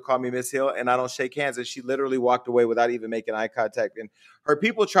Lauren. You'll call me Miss Hill." And I don't shake hands. And she literally walked away without even making eye contact. And her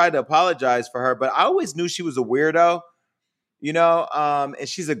people tried to apologize for her, but I always knew she was a weirdo, and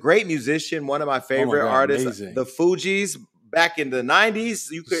she's a great musician. One of my favorite artists, amazing. The Fugees back in the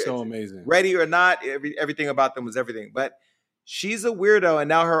 90s. You could, so amazing. Ready or Not, everything about them was everything. But she's a weirdo. And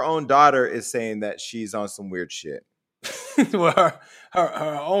now her own daughter is saying that she's on some weird shit. Well,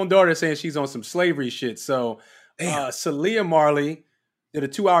 her own daughter saying she's on some slavery shit. So Salia Marley did a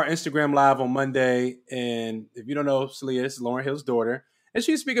 2-hour Instagram live on Monday. And if you don't know Salia, this is Lauryn Hill's daughter. And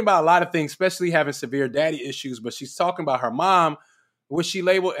she's speaking about a lot of things, especially having severe daddy issues. But she's talking about her mom, which she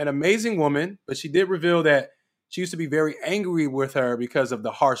labeled an amazing woman. But she did reveal that she used to be very angry with her because of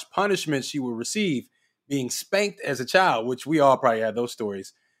the harsh punishment she would receive being spanked as a child, which we all probably had those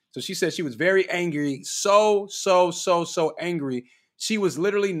stories. So she said she was very angry, so angry. She was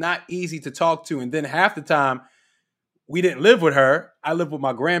literally not easy to talk to. And then half the time, we didn't live with her. I lived with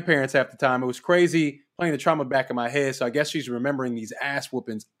my grandparents half the time. It was crazy playing the trauma back in my head. So I guess she's remembering these ass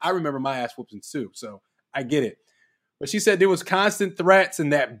whoopings. I remember my ass whoopings too. So I get it. But she said there was constant threats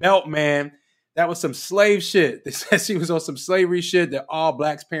and that belt, man, that was some slave shit. They said she was on some slavery shit that all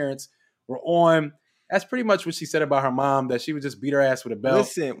Black's parents were on. That's pretty much what she said about her mom, that she would just beat her ass with a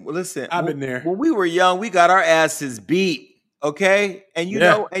belt. Listen. I've been there. When we were young, we got our asses beat. Okay. And you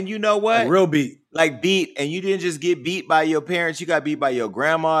know what? Like real beat. Like beat. And you didn't just get beat by your parents. You got beat by your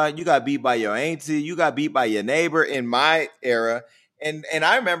grandma. You got beat by your auntie. You got beat by your neighbor in my era. And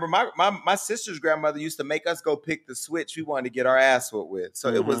I remember my sister's grandmother used to make us go pick the switch we wanted to get our ass whooped with.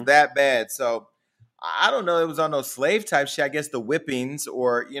 So it was that bad. So I don't know. It was on those slave type shit. I guess the whippings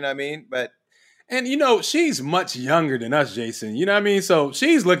or, you know what I mean? But. And, you know, she's much younger than us, Jason. You know what I mean? So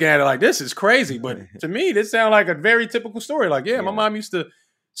she's looking at it like, this is crazy. But to me, this sounds like a very typical story. Like, my mom used to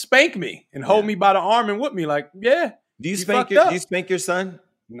spank me and hold me by the arm and whip me. Like, Do you spank your son?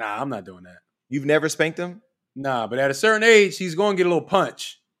 Nah, I'm not doing that. You've never spanked him? Nah, but at a certain age, he's going to get a little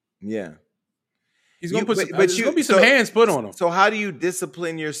punch. Yeah. He's going to put there's going to be some hands put on him. So how do you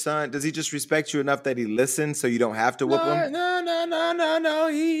discipline your son? Does he just respect you enough that he listens so you don't have to whoop him? No.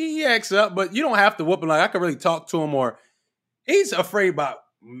 He acts up, but you don't have to whoop him. Like, I can really talk to him, or he's afraid about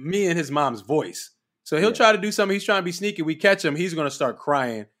me and his mom's voice. So he'll try to do something. He's trying to be sneaky. We catch him. He's going to start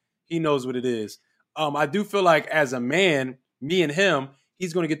crying. He knows what it is. I do feel like as a man, me and him,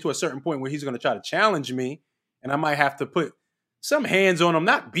 he's going to get to a certain point where he's going to try to challenge me, and I might have to put some hands on him,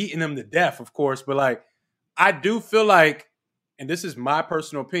 not beating him to death, of course, but like, I do feel like, and this is my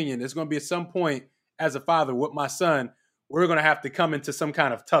personal opinion, there's going to be at some point as a father with my son, we're going to have to come into some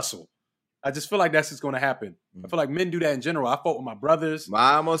kind of tussle. I just feel like that's just going to happen. I feel like men do that in general. I fought with my brothers.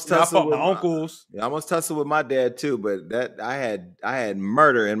 I almost tussled with my uncles. I almost tussled with my dad too, but that I had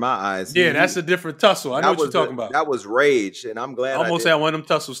murder in my eyes. Yeah, that's a different tussle. I know what you're talking about. That was rage, and I'm glad. I almost had one of them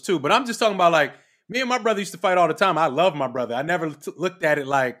tussles too, but I'm just talking about like me and my brother used to fight all the time. I love my brother. I never looked at it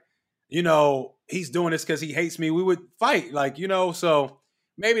like, you know, he's doing this because he hates me. We would fight, like, you know, so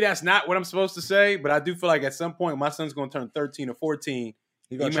maybe that's not what I'm supposed to say, but I do feel like at some point my son's going to turn 13 or 14.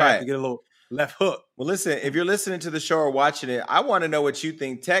 He's going to try to get a little left hook. Well, listen, if you're listening to the show or watching it, I want to know what you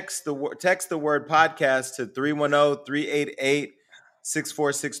think. Text the word podcast to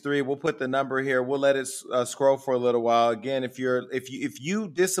 310-388-6463. We'll put the number here. We'll let it scroll for a little while. Again, if you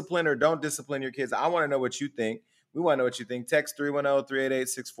discipline or don't discipline your kids, I want to know what you think. We want to know what you think. Text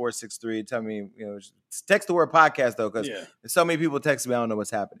 310-388-6463. Tell me, text the word podcast, though, because so many people text me, I don't know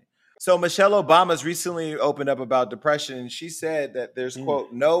what's happening. So Michelle Obama's recently opened up about depression, and she said that there's,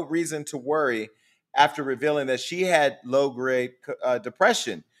 quote, no reason to worry after revealing that she had low-grade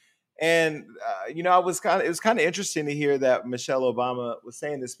depression. And, it was kind of interesting to hear that Michelle Obama was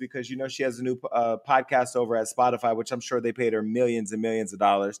saying this because, she has a new podcast over at Spotify, which I'm sure they paid her millions and millions of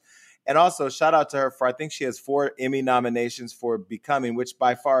dollars. And also, shout out to her for, I think she has 4 Emmy nominations for Becoming, which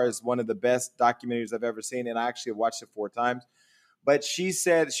by far is one of the best documentaries I've ever seen. And I actually have watched it 4 times. But she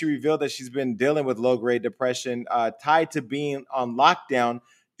revealed that she's been dealing with low-grade depression tied to being on lockdown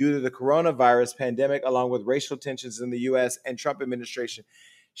due to the coronavirus pandemic, along with racial tensions in the U.S. and Trump administration.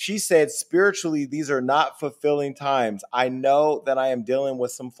 She said, spiritually, these are not fulfilling times. I know that I am dealing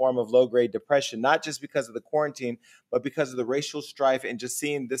with some form of low-grade depression, not just because of the quarantine, but because of the racial strife and just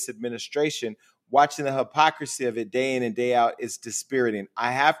seeing this administration, watching the hypocrisy of it day in and day out is dispiriting.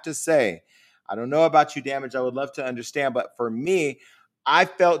 I have to say, I don't know about you, Damage. I would love to understand. But for me, I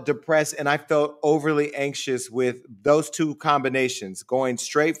felt depressed and I felt overly anxious with those two combinations, going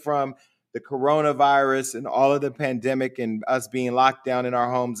straight from the coronavirus and all of the pandemic and us being locked down in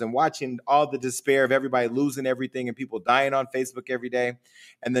our homes and watching all the despair of everybody losing everything and people dying on Facebook every day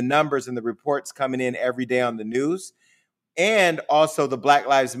and the numbers and the reports coming in every day on the news. And also the Black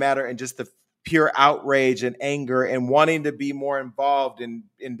Lives Matter and just the pure outrage and anger and wanting to be more involved and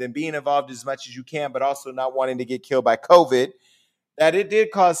then being involved as much as you can, but also not wanting to get killed by COVID, that it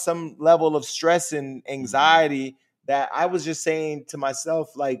did cause some level of stress and anxiety that I was just saying to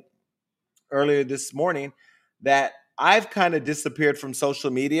myself, like earlier this morning, that I've kind of disappeared from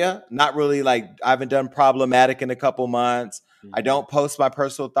social media. Not really, like I haven't done Problematic in a couple months. I don't post my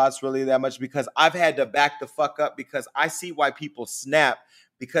personal thoughts really that much because I've had to back the fuck up because I see why people snap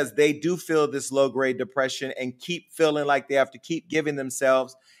because they do feel this low-grade depression and keep feeling like they have to keep giving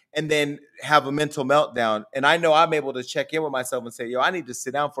themselves and then have a mental meltdown. And I know I'm able to check in with myself and say, I need to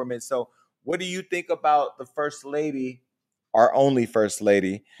sit down for a minute. So What do you think about the first lady, our only first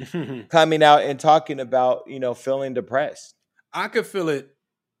lady, coming out and talking about, feeling depressed? I could feel it.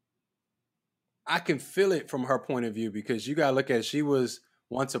 I can feel it from her point of view because you gotta look at she was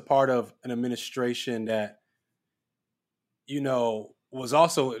once a part of an administration that was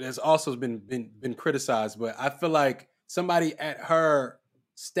also has also been criticized. But I feel like somebody at her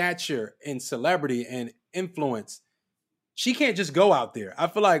stature and celebrity and influence, she can't just go out there. I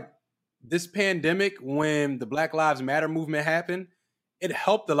feel like this pandemic, when the Black Lives Matter movement happened, it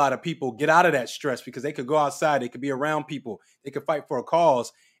helped a lot of people get out of that stress because they could go outside, they could be around people, they could fight for a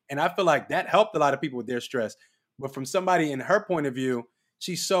cause. And I feel like that helped a lot of people with their stress. But from somebody in her point of view,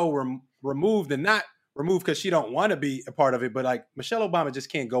 she's so removed, and not removed because she don't want to be a part of it, but like Michelle Obama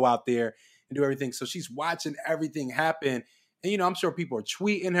just can't go out there and do everything. So she's watching everything happen. And, I'm sure people are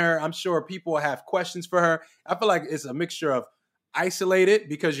tweeting her. I'm sure people have questions for her. I feel like it's a mixture of isolated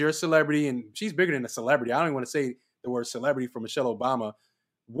because you're a celebrity and she's bigger than a celebrity. I don't even want to say the word celebrity for Michelle Obama.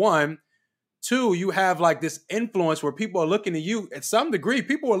 One, two, you have like this influence where people are looking at you at some degree.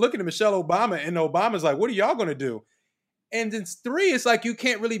 People are looking at Michelle Obama and Obama's like, what are y'all going to do? And then three, it's like you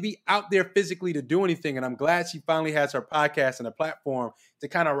can't really be out there physically to do anything. And I'm glad she finally has her podcast and a platform to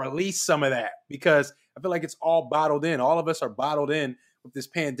kind of release some of that because I feel like it's all bottled in. All of us are bottled in with this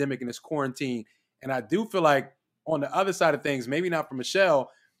pandemic and this quarantine. And I do feel like on the other side of things, maybe not for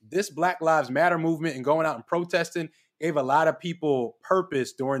Michelle, this Black Lives Matter movement and going out and protesting gave a lot of people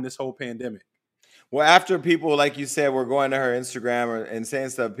purpose during this whole pandemic. Well, after people, like you said, were going to her Instagram and saying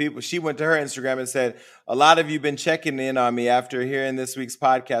stuff, she went to her Instagram and said, a lot of you been checking in on me after hearing this week's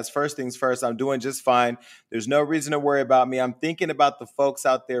podcast. First things first, I'm doing just fine. There's no reason to worry about me. I'm thinking about the folks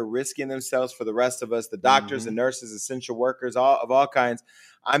out there risking themselves for the rest of us, the doctors and nurses, essential workers, of all kinds.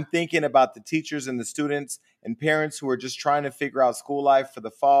 I'm thinking about the teachers and the students and parents who are just trying to figure out school life for the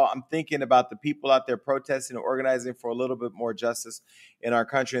fall. I'm thinking about the people out there protesting and organizing for a little bit more justice in our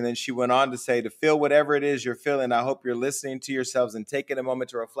country. And then she went on to say, to feel whatever it is you're feeling, I hope you're listening to yourselves and taking a moment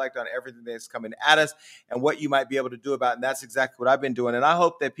to reflect on everything that's coming at us and what you might be able to do about it. And that's exactly what I've been doing. And I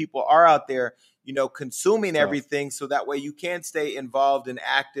hope that people are out there, consuming everything so that way you can stay involved and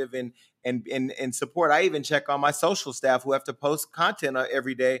active and support. I even check on my social staff who have to post content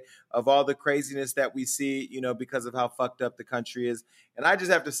every day of all the craziness that we see, because of how fucked up the country is. And I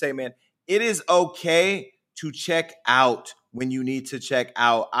just have to say, man, it is okay to check out when you need to check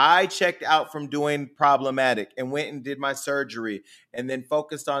out. I checked out from doing problematic and went and did my surgery and then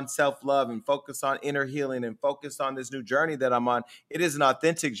focused on self-love and focused on inner healing and focused on this new journey that I'm on. It is an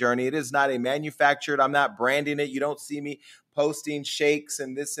authentic journey. It is not a manufactured. I'm not branding it. You don't see me posting shakes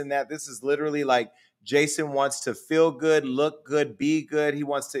and this and that. This is literally like Jason wants to feel good, look good, be good. He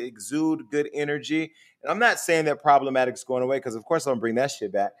wants to exude good energy. And I'm not saying that problematic is going away because, of course, I'm going to bring that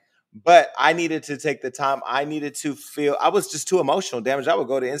shit back. But I needed to take the time. I needed to feel, I was just too emotional damage. I would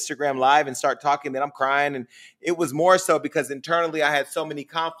go to Instagram Live and start talking, then I'm crying. And it was more so because internally I had so many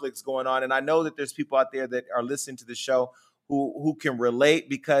conflicts going on. And I know that there's people out there that are listening to the show who can relate,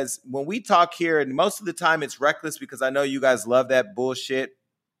 because when we talk here, and most of the time it's reckless because I know you guys love that bullshit.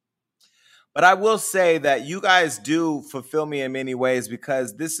 But I will say that you guys do fulfill me in many ways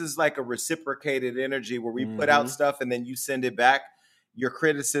because this is like a reciprocated energy where we put out stuff and then you send it back, your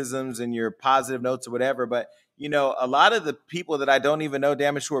criticisms and your positive notes or whatever. But, a lot of the people that I don't even know,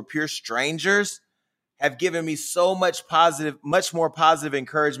 damage, who are pure strangers, have given me so much more positive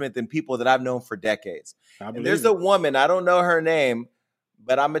encouragement than people that I've known for decades. And there's a woman, I don't know her name,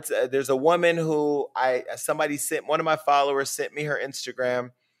 but there's a woman who one of my followers sent me her Instagram.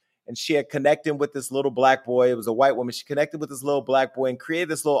 And she had connected with this little black boy. It was a white woman. She connected with this little black boy and created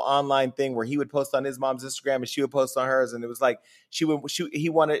this little online thing where he would post on his mom's Instagram and she would post on hers. And it was like he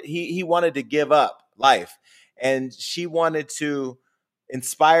wanted to give up life, and she wanted to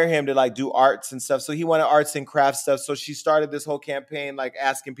inspire him to like do arts and stuff. So he wanted arts and crafts stuff. So she started this whole campaign, like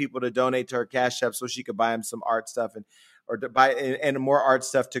asking people to donate to her Cash App so she could buy him some art stuff or to buy and more art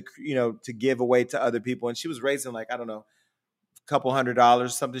stuff to give away to other people. And she was raising like, I don't know, couple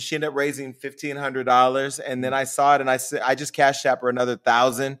 $100 something. She ended up raising $1,500, and then I saw it and I said, I just cashed her another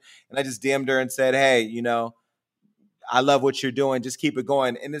 $1,000, and I just DM'd her and said, hey, I love what you're doing, just keep it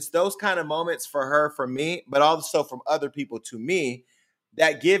going. And it's those kind of moments for her, for me, but also from other people to me,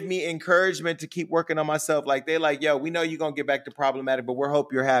 that give me encouragement to keep working on myself. Like they're like, yo, we know you're gonna get back to problematic, but we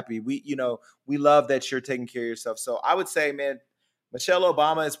hope you're happy. We love that you're taking care of yourself. So I would say, man, Michelle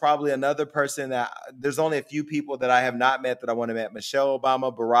Obama is probably another person that there's only a few people that I have not met that I want to meet. Michelle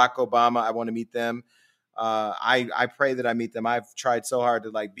Obama, Barack Obama, I want to meet them. I pray that I meet them. I've tried so hard to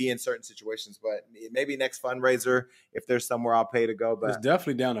like be in certain situations, but maybe next fundraiser, if there's somewhere I'll pay to go. But it's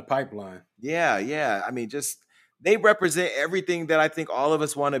definitely down the pipeline. Yeah. I mean, just they represent everything that I think all of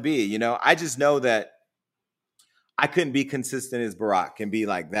us want to be. You know, I just know that I couldn't be consistent as Barack and be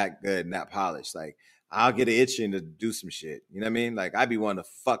like that good and that polished. Like I'll get an itching to do some shit. You know what I mean? Like I'd be wanting to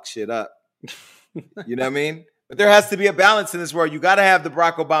fuck shit up. You know what I mean? But there has to be a balance in this world. You got to have the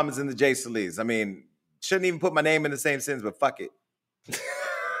Barack Obamas and the Jay Salihs. I mean, shouldn't even put my name in the same sentence, but fuck it.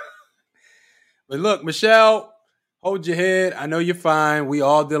 But look, Michelle, hold your head. I know you're fine. We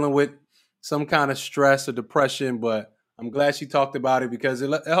all dealing with some kind of stress or depression, but I'm glad she talked about it because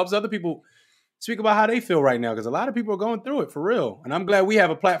it helps other people speak about how they feel right now because a lot of people are going through it for real. And I'm glad we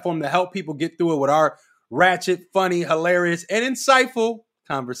have a platform to help people get through it with our ratchet, funny, hilarious, and insightful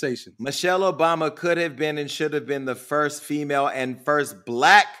conversations. Michelle Obama could have been and should have been the first female and first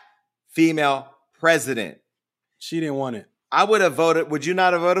Black female president. She didn't want it. I would have voted. Would you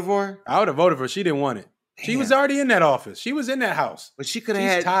not have voted for her? I would have voted for her. She didn't want it. Damn. She was already in that office. She was in that house. But she could have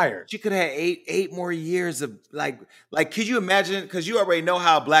had tired. She could have had eight more years of like could you imagine? Because you already know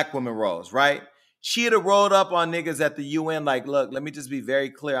how a Black woman rolls, right? She'd have rolled up on niggas at the UN like, look, let me just be very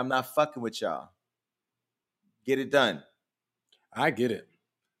clear. I'm not fucking with y'all. Get it done. I get it.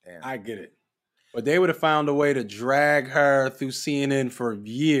 Damn. I get it. But they would have found a way to drag her through CNN for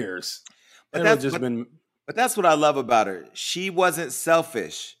years. But that's what I love about her. She wasn't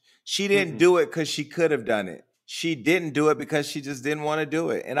selfish. She didn't do it because she could have done it. She didn't do it because she just didn't want to do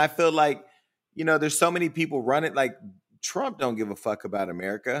it. And I feel like, you know, there's so many people running. Like Trump don't give a fuck about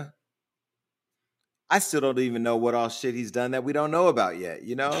America. I still don't even know what all shit he's done that we don't know about yet,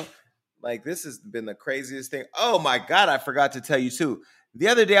 you know? Like, this has been the craziest thing. Oh, my God, I forgot to tell you, too. The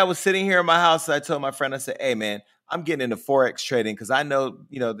other day, I was sitting here in my house, and I told my friend, I said, hey, man, I'm getting into Forex trading because I know,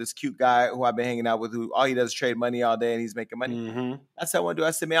 you know, this cute guy who I've been hanging out with who all he does is trade money all day, and he's making money. Mm-hmm. That's what I want to do.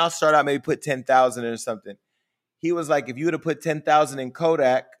 I said, man, I'll start out, maybe put 10,000 or something. He was like, if you would have put 10,000 in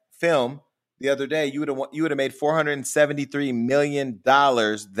Kodak film the other day, you would have made $473 million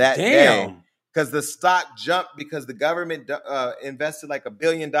that day. Because the stock jumped because the government invested like $1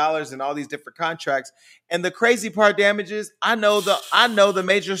 billion in all these different contracts. And the crazy part, damages, I know the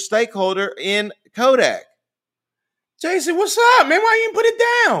major stakeholder in Kodak. Jason, what's up, man? Why you didn't put it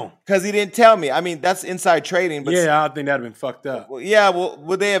down? Because he didn't tell me. I mean, that's inside trading. But yeah, I think that'd have been fucked up. Well, yeah, well,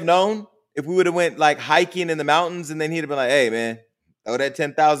 would they have known if we would have went like hiking in the mountains and then he'd have been like, hey, man, throw that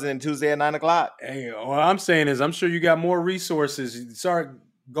 10,000 in Tuesday at 9 o'clock. Hey, what I'm saying is I'm sure you got more resources. You start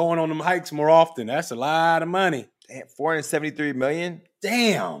going on them hikes more often. That's a lot of money. Damn, $473 million?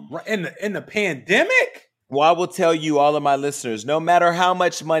 Damn. In the pandemic? Well, I will tell you, all of my listeners, no matter how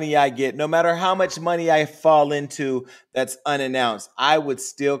much money I get, no matter how much money I fall into that's unannounced, I would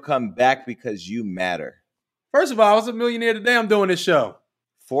still come back because you matter. First of all, I was a millionaire today. I'm doing this show.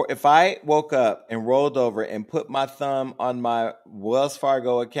 If I woke up and rolled over and put my thumb on my Wells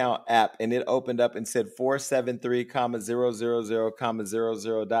Fargo account app and it opened up and said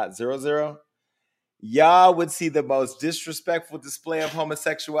 473,000,000.00.00, y'all would see the most disrespectful display of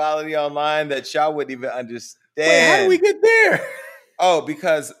homosexuality online that y'all wouldn't even understand. Wait, how do we get there? Oh,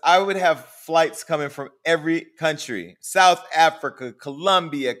 because I would have flights coming from every country. South Africa,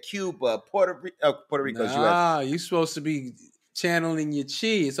 Colombia, Cuba, Puerto Rico's U.S. You're supposed to be channeling your chi.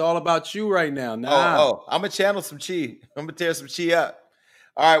 It's all about you right now. Oh, I'm going to channel some chi. I'm going to tear some chi up.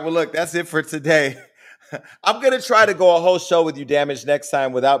 All right, well, look, that's it for today. I'm going to try to go a whole show with you, Damage, next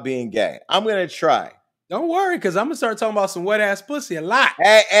time without being gay. I'm going to try. Don't worry, because I'm going to start talking about some wet-ass pussy a lot.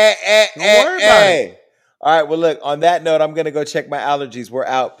 Don't worry about it. All right, well, look, on that note, I'm going to go check my allergies. We're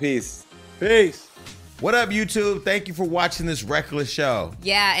out. Peace. Peace. What up, YouTube? Thank you for watching this reckless show.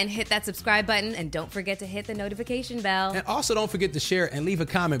 Yeah, and hit that subscribe button, and don't forget to hit the notification bell. And also don't forget to share and leave a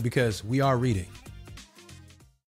comment because we are reading.